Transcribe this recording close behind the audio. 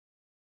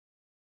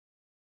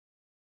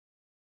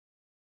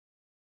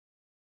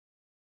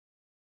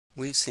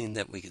We've seen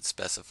that we could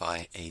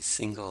specify a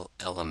single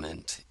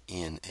element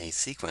in a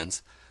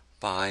sequence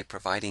by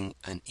providing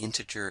an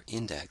integer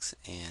index,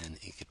 and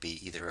it could be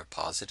either a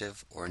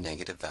positive or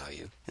negative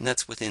value, and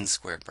that's within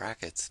square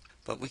brackets.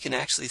 But we can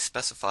actually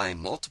specify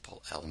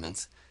multiple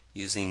elements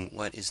using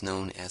what is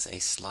known as a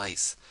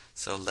slice.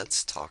 So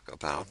let's talk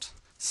about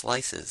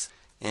slices.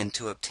 And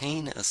to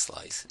obtain a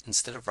slice,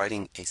 instead of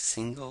writing a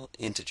single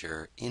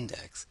integer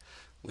index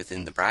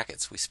within the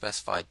brackets, we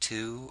specify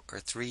 2 or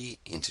 3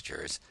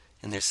 integers,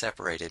 and they're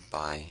separated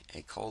by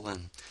a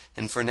colon.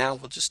 And for now,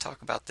 we'll just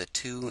talk about the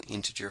 2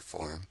 integer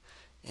form.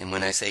 And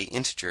when I say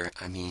integer,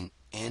 I mean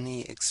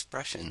any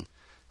expression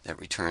that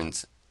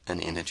returns an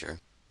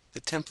integer.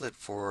 The template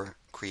for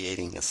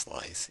creating a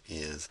slice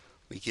is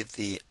we give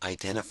the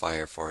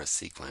identifier for a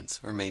sequence,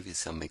 or maybe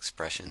some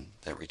expression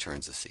that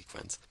returns a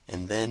sequence.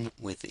 And then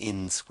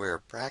within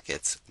square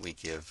brackets, we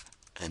give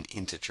an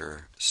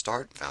integer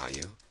start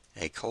value,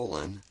 a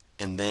colon,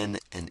 and then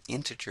an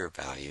integer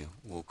value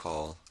we'll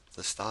call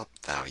the stop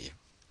value.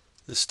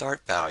 The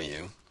start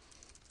value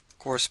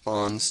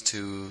corresponds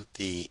to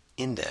the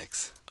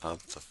index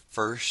of the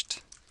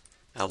first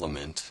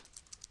element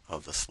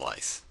of the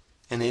slice.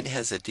 And it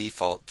has a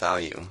default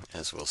value,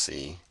 as we'll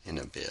see in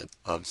a bit,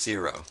 of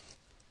 0.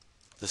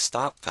 The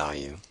stop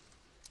value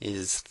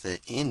is the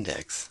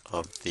index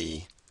of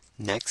the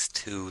next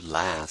to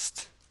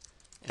last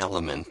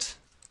element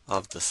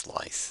of the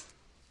slice.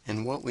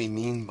 And what we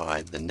mean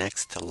by the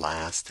next to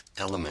last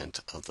element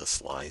of the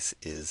slice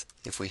is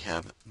if we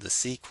have the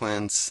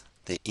sequence,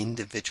 the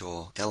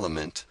individual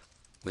element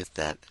with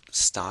that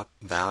stop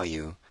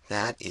value,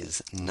 that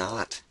is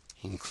not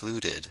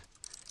included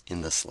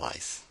in the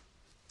slice.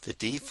 The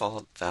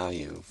default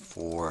value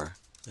for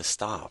the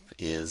stop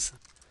is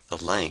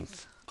the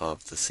length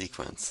of the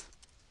sequence.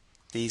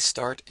 These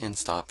start and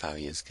stop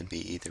values can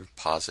be either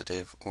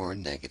positive or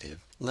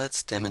negative.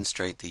 Let's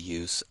demonstrate the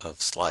use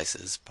of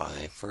slices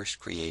by first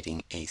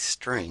creating a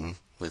string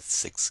with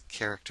 6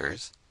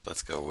 characters.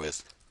 Let's go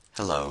with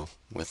hello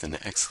with an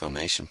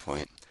exclamation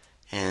point.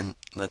 And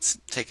let's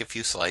take a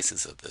few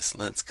slices of this.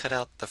 Let's cut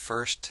out the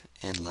first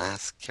and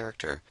last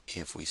character.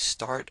 If we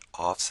start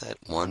offset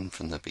 1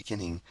 from the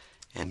beginning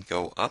and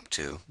go up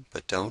to,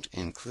 but don't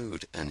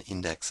include an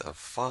index of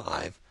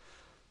 5,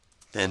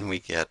 then we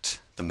get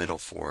the middle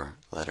 4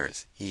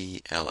 letters,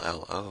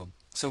 E-L-L-O.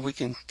 So we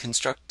can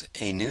construct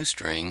a new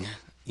string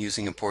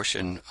using a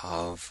portion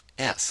of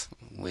S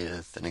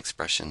with an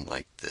expression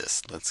like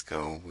this. Let's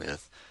go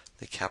with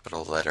the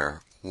capital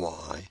letter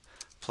Y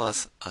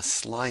plus a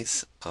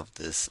slice of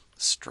this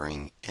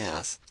string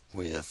S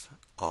with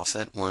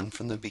offset 1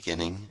 from the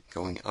beginning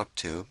going up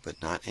to,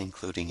 but not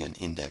including an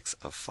index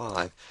of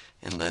 5,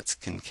 and let's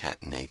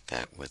concatenate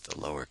that with the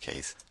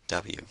lowercase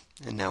w.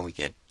 And now we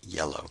get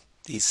yellow.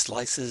 These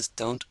slices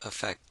don't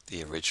affect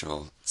the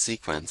original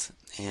sequence,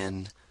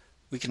 and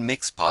we can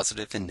mix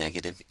positive and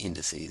negative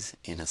indices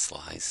in a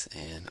slice,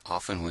 and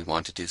often we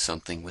want to do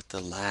something with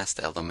the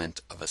last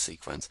element of a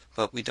sequence,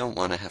 but we don't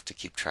want to have to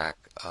keep track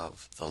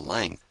of the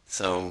length.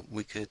 So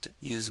we could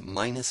use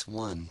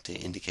 -1 to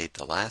indicate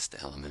the last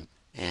element.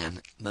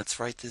 And let's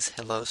write this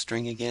hello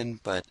string again,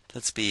 but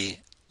let's be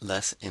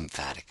less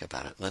emphatic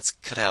about it. Let's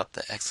cut out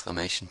the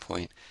exclamation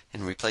point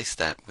and replace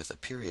that with a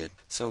period.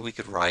 So we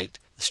could write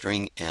the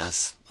string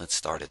S. Let's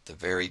start at the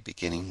very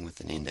beginning with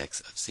an index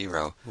of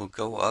 0. We'll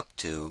go up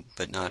to,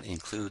 but not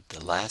include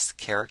the last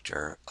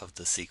character of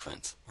the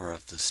sequence or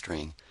of the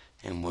string.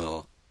 And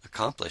we'll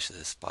accomplish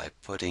this by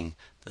putting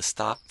the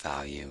stop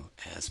value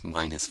as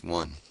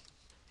 -1.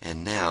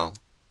 And now,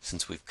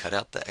 since we've cut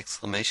out the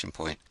exclamation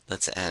point,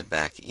 let's add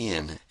back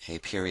in a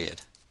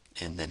period.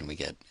 And then we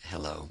get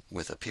hello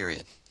with a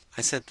period.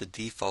 I said the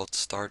default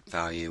start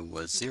value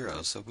was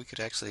 0, so we could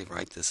actually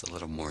write this a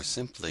little more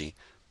simply.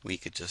 We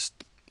could just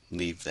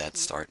leave that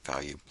start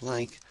value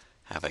blank,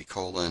 have a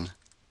colon,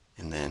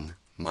 and then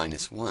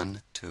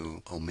 -1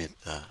 to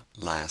omit the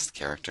last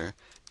character,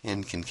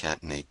 and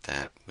concatenate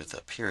that with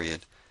a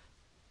period.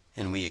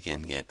 And we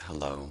again get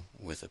hello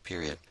with a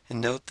period. And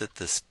note that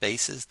the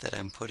spaces that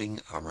I'm putting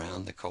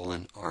around the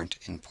colon aren't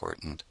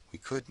important. We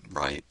could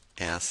write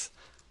S,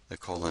 the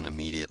colon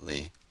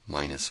immediately,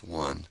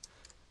 -1,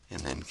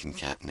 and then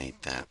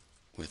concatenate that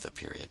with a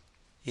period.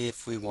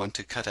 If we want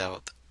to cut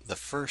out the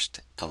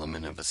first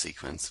element of a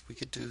sequence, we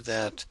could do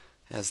that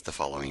as the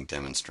following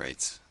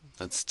demonstrates.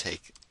 Let's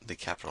take the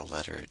capital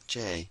letter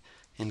J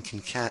and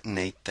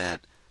concatenate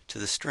that to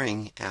the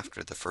string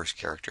after the first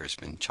character has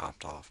been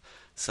chopped off.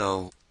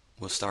 So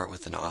we'll start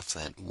with an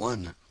offset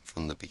 1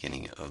 from the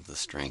beginning of the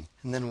string,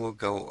 and then we'll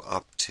go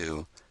up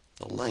to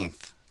the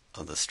length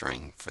of the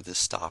string for the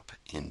stop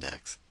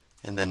index.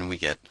 And then we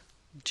get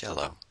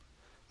jello.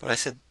 But I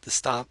said the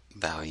stop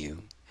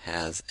value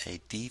has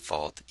a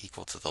default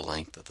equal to the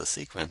length of the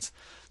sequence,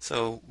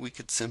 so we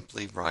could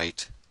simply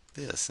write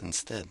this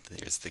instead.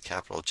 There's the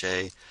capital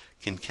J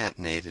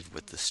concatenated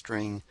with the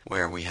string,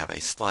 where we have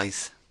a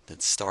slice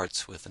that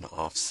starts with an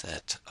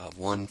offset of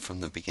 1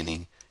 from the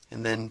beginning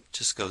and then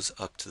just goes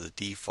up to the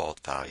default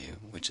value,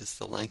 which is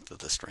the length of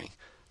the string.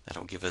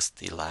 That'll give us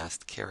the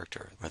last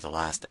character, or the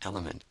last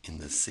element in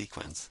this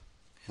sequence.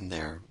 And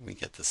there we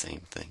get the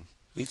same thing.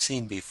 We've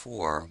seen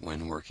before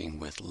when working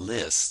with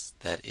lists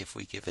that if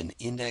we give an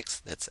index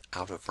that's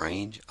out of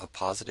range, a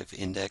positive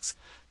index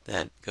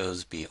that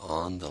goes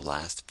beyond the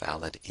last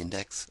valid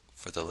index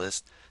for the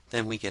list,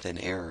 then we get an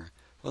error.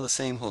 Well, the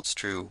same holds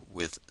true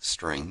with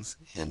strings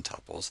and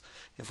tuples.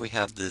 If we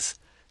have this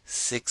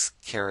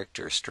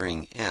 6-character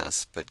string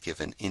S but give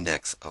an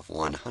index of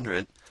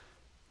 100,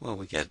 well,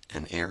 we get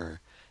an error.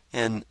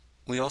 And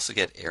we also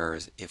get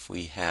errors if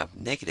we have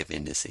negative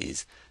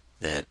indices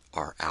that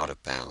are out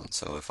of bounds.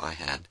 So if I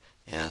had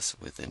S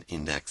with an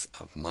index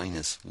of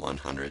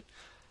 -100,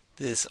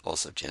 this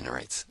also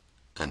generates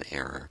an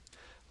error.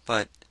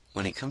 But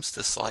when it comes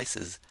to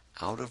slices,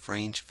 out of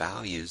range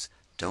values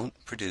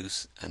don't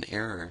produce an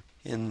error.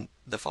 And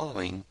the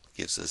following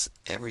gives us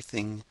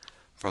everything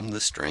from the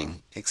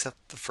string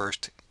except the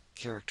first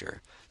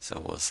character.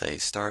 So we'll say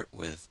start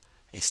with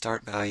a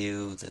start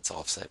value that's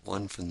offset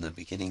 1 from the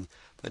beginning,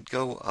 but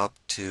go up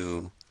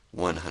to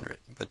 100,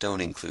 but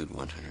don't include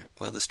 100.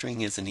 Well, the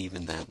string isn't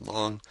even that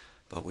long,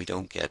 but we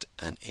don't get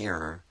an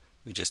error.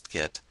 We just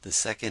get the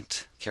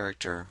second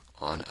character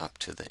on up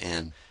to the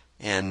end.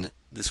 And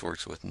this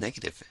works with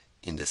negative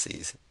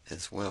indices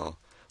as well.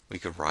 We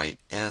could write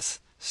S,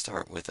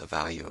 start with a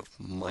value of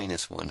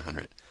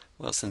 -100.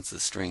 Well, since the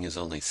string is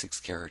only 6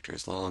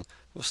 characters long,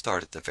 we'll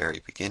start at the very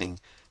beginning,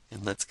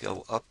 and let's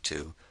go up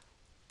to,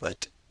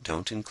 but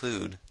don't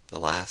include the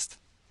last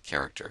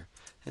character.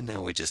 And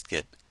now we just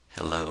get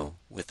hello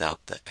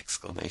without the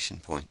exclamation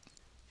point.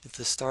 If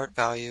the start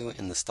value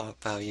and the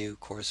stop value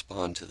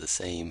correspond to the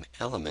same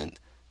element,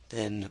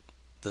 then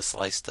the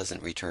slice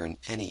doesn't return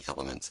any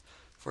elements.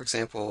 For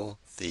example,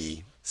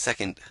 the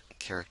second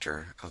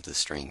character of the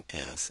string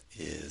S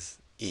is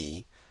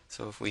E.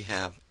 So if we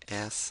have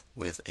S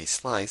with a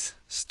slice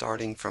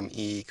starting from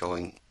E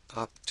going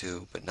up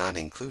to but not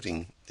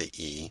including the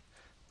E,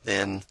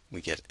 then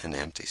we get an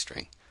empty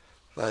string.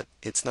 But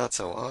it's not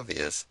so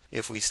obvious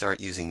if we start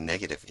using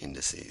negative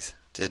indices.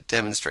 To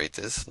demonstrate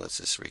this, let's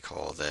just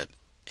recall that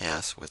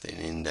S with an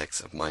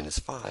index of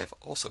 -5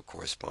 also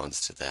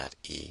corresponds to that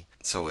E.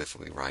 So if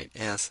we write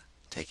S,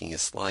 taking a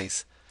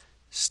slice,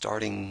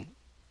 starting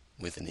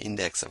with an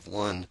index of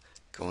 1,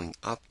 going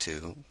up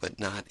to, but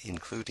not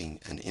including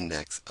an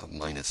index of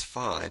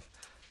 -5,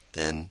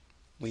 then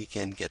we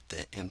can get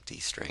the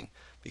empty string,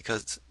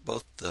 because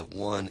both the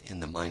 1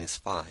 and the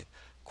 -5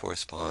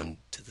 correspond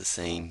to the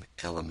same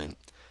element.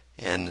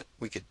 And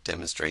we could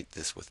demonstrate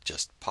this with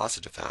just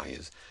positive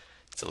values.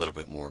 It's a little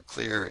bit more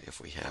clear if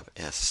we have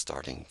S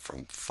starting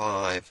from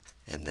 5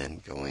 and then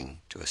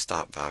going to a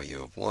stop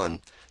value of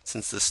 1.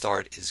 Since the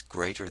start is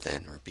greater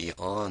than or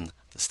beyond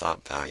the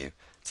stop value,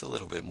 it's a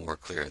little bit more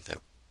clear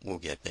that we'll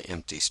get the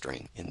empty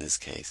string. In this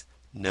case,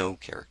 no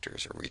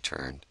characters are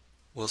returned.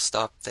 We'll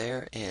stop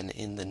there, and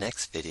in the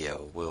next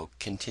video we'll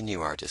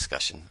continue our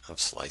discussion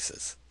of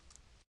slices.